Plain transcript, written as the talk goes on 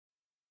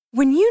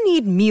When you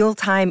need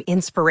mealtime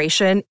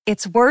inspiration,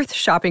 it's worth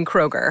shopping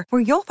Kroger,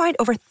 where you'll find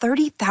over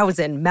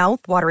 30,000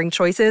 mouth-watering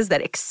choices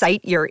that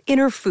excite your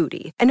inner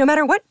foodie. And no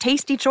matter what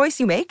tasty choice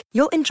you make,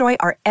 you'll enjoy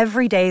our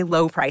everyday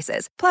low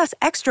prices, plus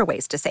extra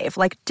ways to save,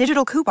 like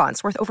digital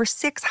coupons worth over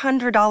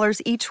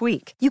 $600 each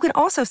week. You can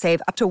also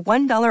save up to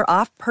 $1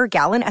 off per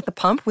gallon at the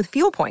pump with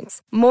fuel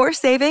points. More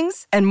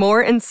savings and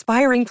more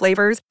inspiring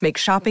flavors make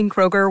shopping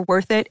Kroger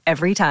worth it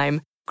every time.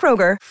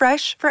 Kroger,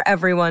 fresh for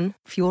everyone.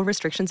 Fuel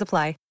restrictions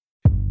apply.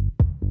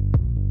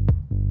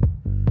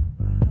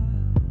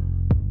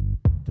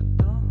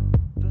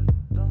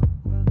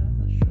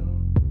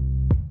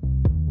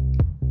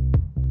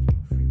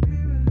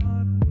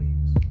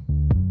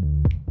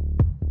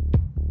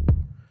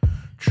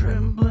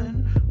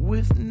 Trembling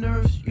with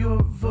nerves,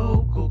 your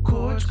vocal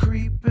cords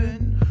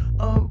creeping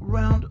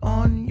around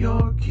on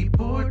your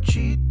keyboard,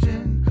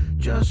 cheating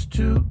just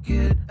to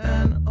get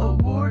an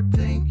award.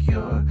 Think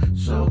you're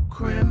so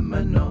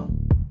criminal.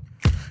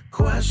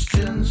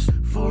 Questions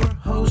for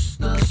hosts,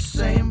 the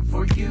same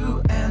for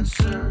you.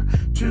 Answer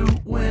to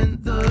win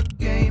the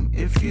game.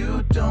 If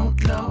you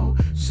don't know,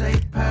 say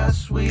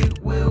pass. We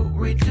will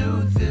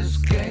redo this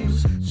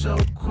game's so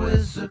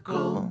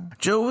quizzical.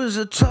 Joe is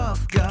a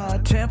tough guy,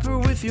 tamper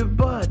with your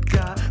butt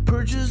guy,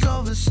 purges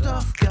all the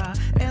stuff guy,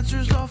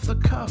 answers off the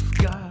cuff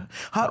guy.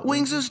 Hot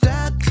Wings is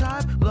dad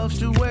type, loves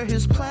to wear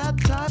his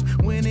plaid type,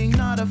 winning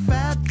not a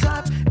fad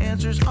type,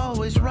 answers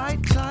always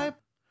right type.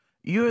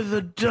 You're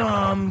the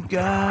dumb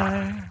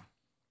guy.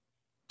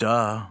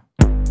 Dumber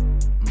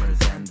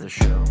than the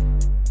show.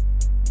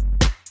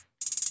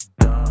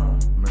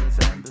 Dumber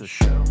than the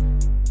show.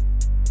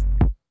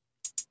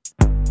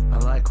 I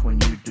like when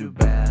you do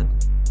bad.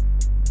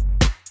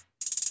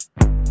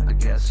 I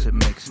guess it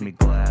makes me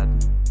glad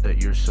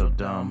that you're so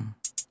dumb.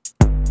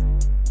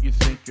 You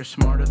think you're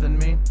smarter than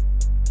me?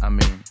 I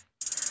mean,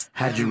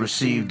 had you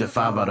received a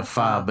 5 out of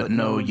 5, but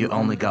no, you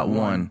only got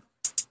 1.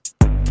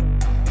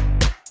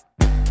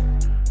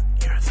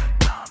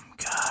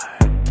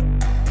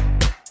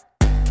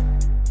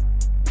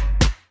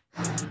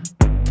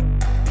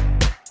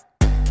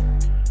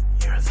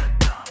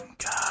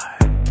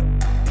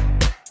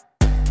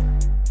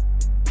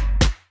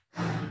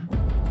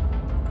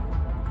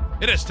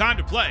 It is time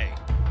to play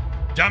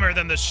Dumber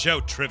Than the Show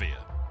Trivia.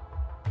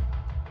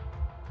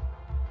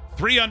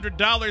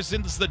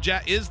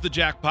 $300 is the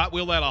jackpot.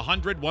 We'll add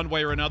 100 one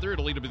way or another.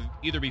 It'll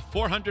either be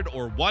 400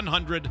 or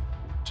 100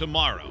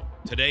 tomorrow.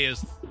 Today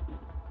is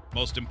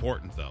most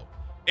important, though.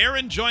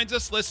 Aaron joins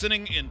us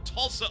listening in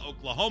Tulsa,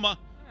 Oklahoma.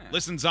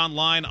 Listens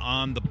online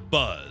on The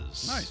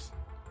Buzz. Nice.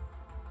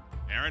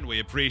 Aaron, we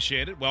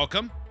appreciate it.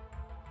 Welcome.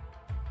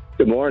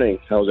 Good morning.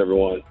 How's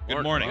everyone?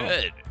 Good morning.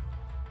 Good.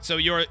 So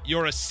you're a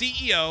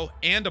CEO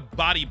and a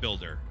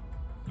bodybuilder.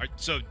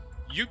 So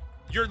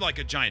you're like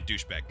a giant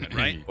douchebag, then,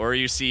 right? Or are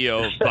you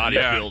CEO of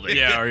bodybuilding?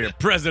 Yeah, or you're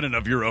president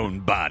of your own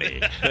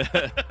body.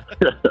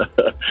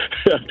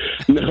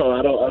 No,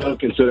 I don't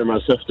consider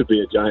myself to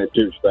be a giant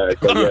douchebag.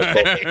 But yes,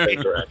 both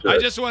things are accurate. I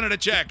just wanted to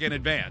check in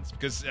advance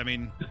because, I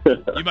mean,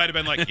 you might have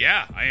been like,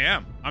 yeah, I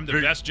am. I'm the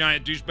best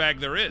giant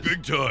douchebag there is.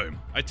 Big time.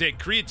 I take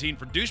creatine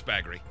for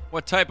douchebaggery.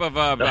 What type of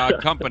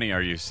company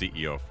are you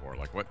CEO for?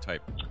 Like what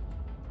type?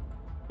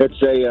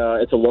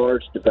 It's a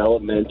large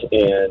development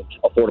and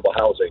affordable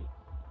housing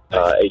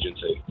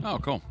agency. Oh,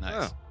 cool.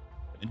 Nice. Oh.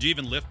 And do you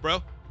even lift,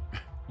 bro?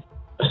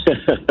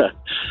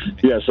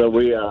 Yeah, so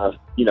we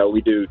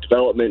do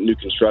development, new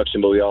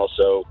construction, but we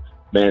also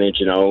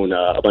manage and own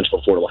a bunch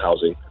of affordable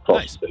housing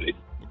across the city.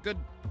 Good.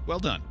 Well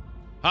done.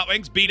 Hot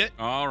Wings, beat it.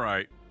 All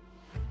right.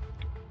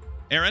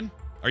 Aaron,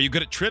 are you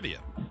good at trivia?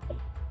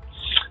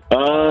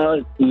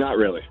 Not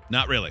really.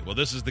 Not really. Well,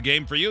 this is the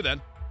game for you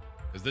then,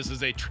 because this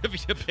is a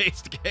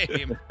trivia-based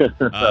game.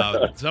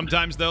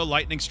 Sometimes, though,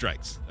 lightning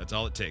strikes. That's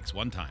all it takes.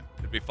 One time.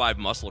 It'd be 5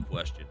 muscle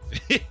questions.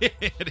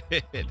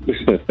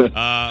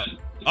 All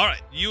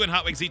right. You and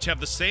Hot Wings each have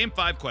the same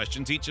 5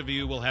 questions. Each of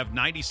you will have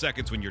 90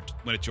 seconds when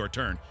it's your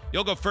turn.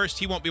 You'll go first.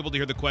 He won't be able to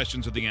hear the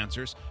questions or the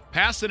answers.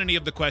 Pass in any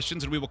of the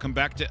questions, and we will come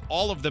back to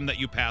all of them that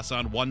you pass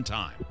on one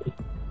time.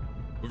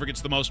 Whoever gets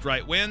the most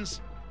right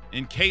wins.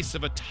 In case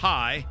of a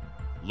tie,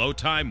 low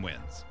time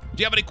wins.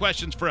 Do you have any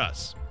questions for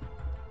us?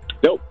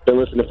 Nope. Been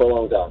listening for a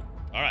long time.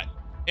 All right.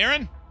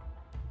 Aaron,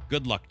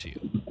 good luck to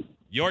you.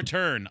 Your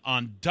turn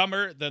on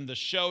Dumber Than the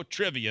Show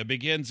Trivia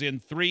begins in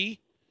 3,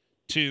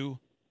 2,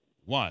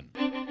 1.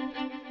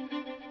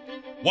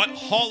 What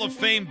Hall of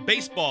Fame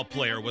baseball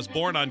player was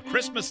born on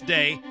Christmas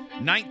Day,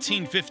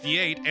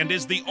 1958, and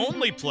is the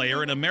only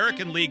player in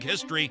American League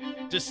history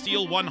to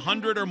steal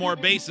 100 or more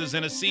bases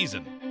in a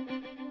season?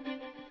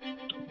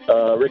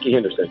 Ricky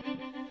Henderson.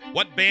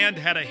 What band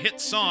had a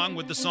hit song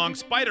with the song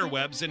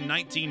Spiderwebs in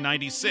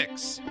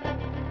 1996?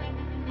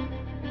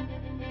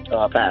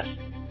 Pass.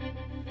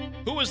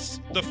 Who was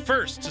the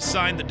first to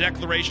sign the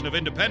Declaration of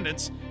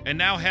Independence and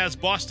now has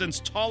Boston's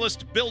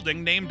tallest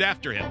building named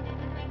after him?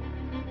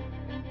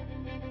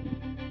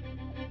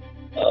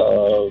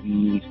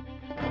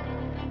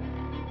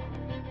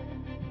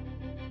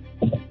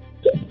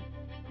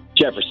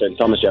 Jefferson.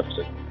 Thomas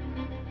Jefferson.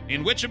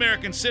 In which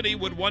American city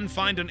would one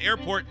find an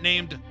airport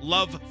named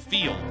Love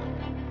Field?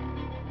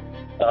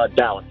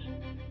 Dallas.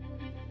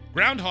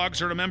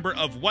 Groundhogs are a member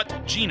of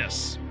what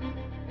genus?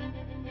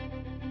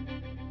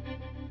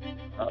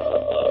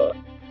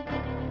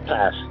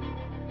 Pass.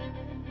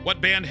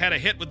 What band had a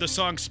hit with the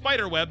song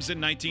Spiderwebs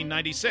in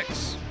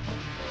 1996?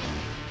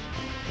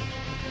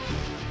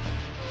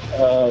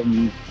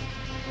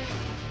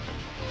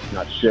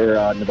 Not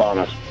sure.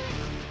 Nirvana.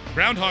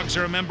 Groundhogs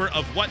are a member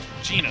of what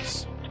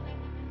genus?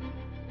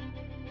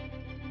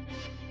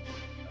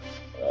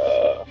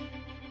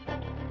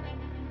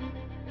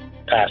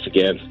 Pass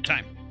again.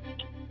 Time.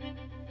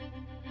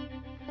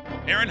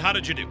 Aaron, how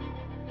did you do?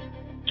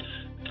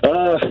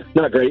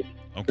 Not great.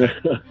 Okay.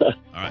 All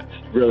right.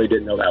 Really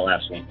didn't know that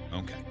last one.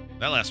 Okay.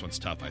 That last one's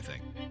tough, I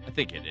think. I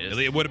think it is.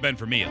 It would have been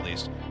for me, at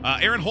least.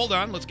 Aaron, hold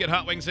on. Let's get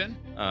Hot Wings in.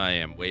 I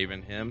am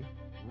waving him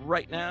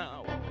right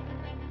now.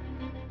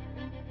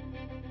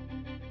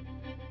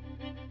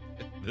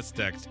 This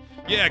text.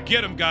 Yeah,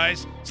 get him,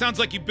 guys. Sounds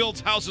like he builds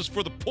houses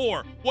for the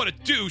poor. What a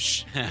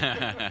douche.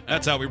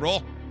 That's how we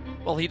roll.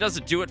 Well, he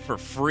doesn't do it for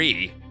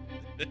free.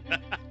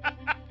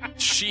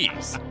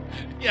 Jeez.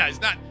 Yeah, he's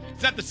not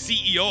the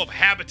CEO of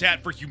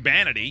Habitat for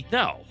Humanity.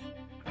 No.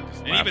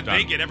 And even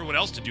they get everyone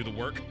else to do the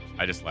work.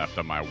 I just laughed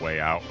on my way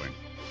out when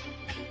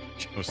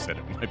Joe said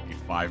it might be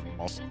 5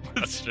 muscle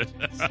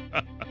questions.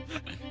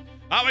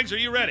 Hot Wings, are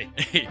you ready?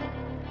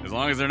 As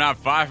long as they're not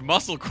 5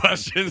 muscle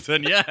questions,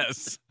 then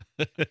yes.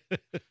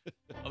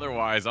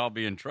 Otherwise, I'll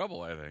be in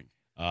trouble, I think.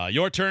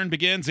 Your turn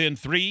begins in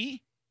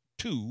 3,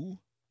 2,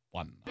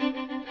 1.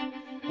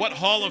 What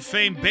Hall of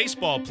Fame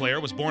baseball player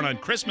was born on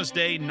Christmas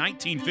Day,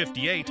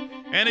 1958,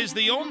 and is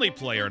the only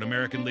player in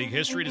American League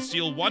history to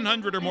steal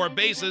 100 or more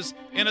bases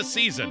in a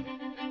season?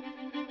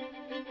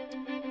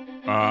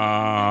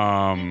 Cal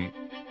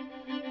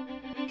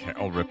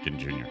Ripken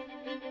Jr.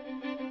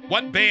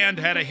 What band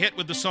had a hit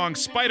with the song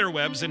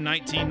Spiderwebs in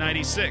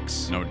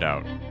 1996? No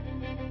doubt.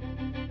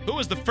 Who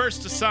was the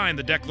first to sign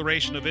the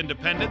Declaration of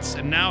Independence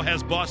and now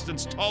has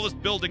Boston's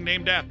tallest building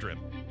named after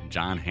him?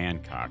 John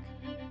Hancock.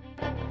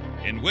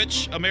 In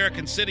which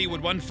American city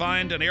would one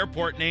find an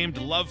airport named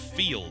Love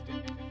Field?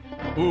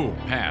 Ooh,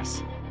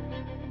 pass.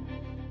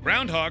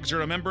 Groundhogs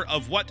are a member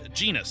of what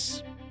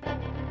genus?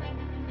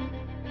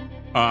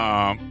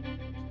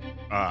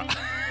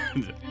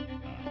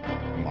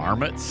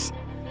 Marmots?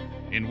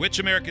 In which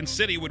American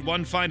city would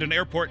one find an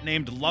airport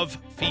named Love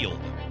Field?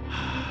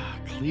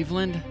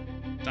 Cleveland?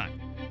 Time.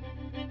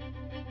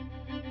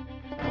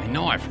 I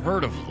know I've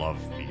heard of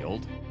Love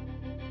Field.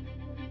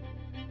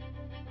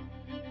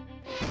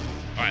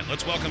 All right,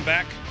 let's welcome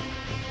back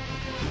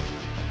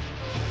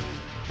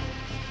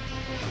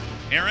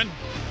Aaron,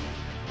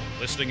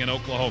 listening in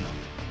Oklahoma.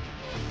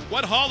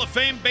 What Hall of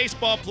Fame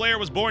baseball player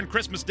was born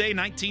Christmas Day,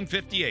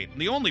 1958, and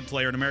the only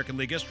player in American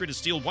League history to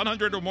steal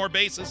 100 or more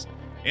bases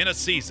in a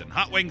season?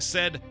 Hot Wings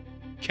said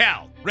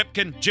Cal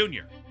Ripken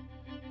Jr.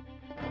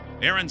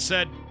 Aaron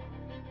said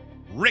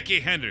Ricky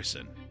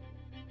Henderson.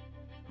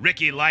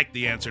 Ricky liked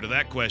the answer to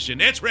that question.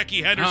 It's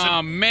Ricky Henderson.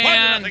 Oh,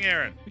 man. 1-0,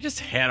 Aaron. We just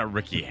had a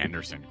Ricky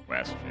Henderson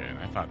question.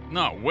 I thought,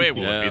 no way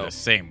will it be the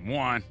same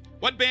one.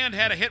 What band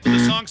had a hit with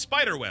the song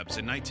Spiderwebs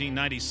in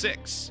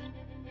 1996?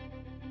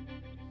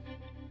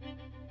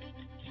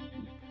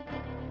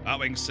 Hot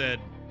Wings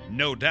said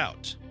No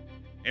Doubt.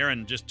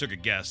 Aaron just took a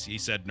guess. He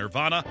said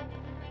Nirvana.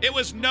 It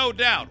was No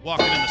Doubt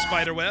walking in the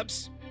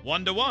Spiderwebs.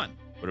 1-1.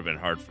 Would have been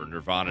hard for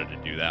Nirvana to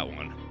do that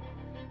one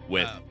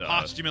with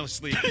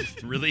posthumously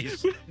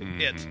released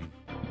hit.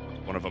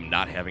 One of them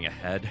not having a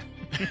head.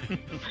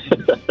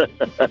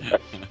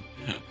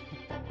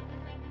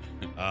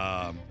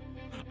 I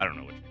don't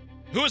know which.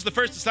 Who was the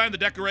first to sign the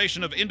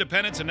Declaration of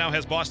Independence and now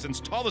has Boston's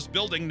tallest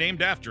building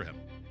named after him?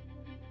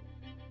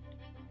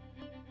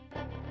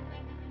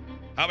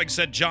 Howig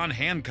said John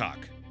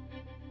Hancock.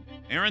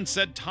 Aaron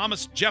said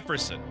Thomas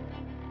Jefferson.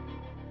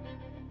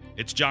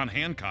 It's John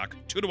Hancock.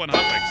 2-1 Hot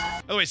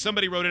Wings. By the way,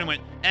 somebody wrote in and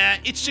went,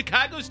 it's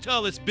Chicago's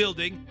tallest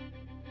building.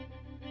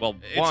 Well,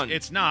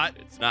 it's not.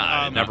 It's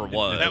not. It never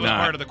was. That was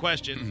part of the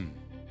question.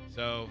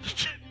 So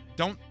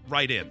don't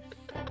write in.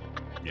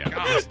 Yeah.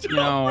 God, you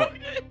know,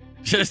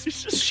 just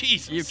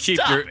Jesus, you keep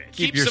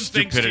keep your some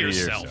things to stupidity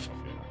yourself.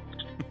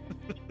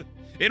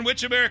 Yeah. In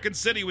which American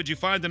city would you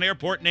find an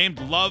airport named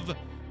Love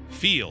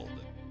Field?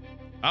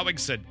 Howig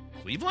said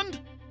Cleveland?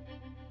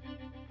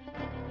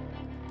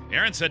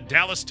 Aaron said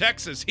Dallas,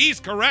 Texas. He's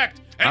correct.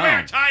 And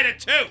we're tied at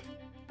 2.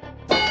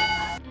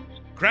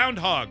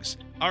 Groundhogs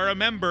are a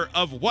member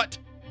of what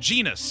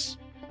genus?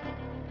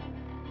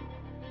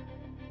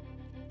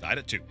 Tied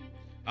at 2.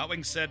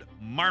 Howing said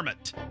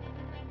marmot.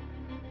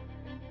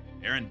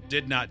 Aaron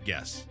did not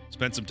guess.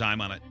 Spent some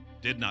time on it.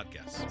 Did not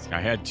guess.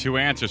 I had 2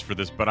 answers for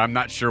this, but I'm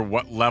not sure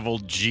what level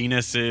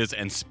genus is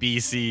and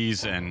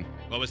species and...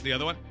 What was the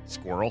other one?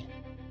 Squirrel.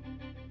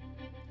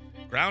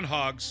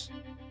 Groundhogs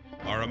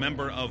are a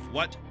member of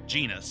what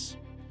genus?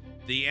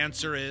 The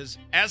answer is,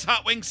 as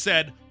Hot Wings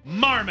said,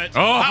 marmot.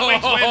 Oh! Hot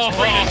Wings wins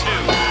 3-2.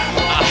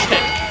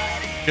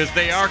 Because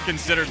they are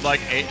considered like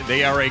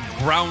they are a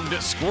ground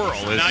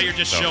squirrel. Now you're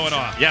just showing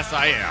off. Yes,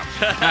 I am.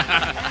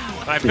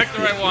 I picked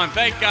the right one.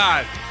 Thank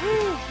God.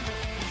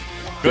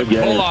 Good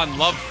pull on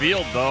Love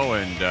Field, though,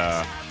 and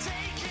that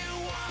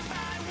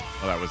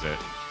was it.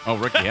 Oh,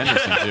 Ricky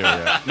Henderson, too.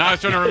 Yeah. Now I was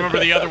trying to remember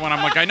the other one.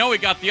 I'm like, I know he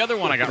got the other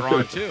one I got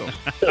wrong, too.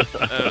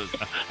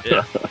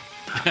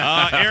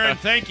 Aaron,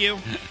 thank you.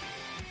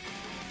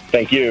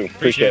 Thank you.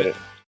 Appreciate it.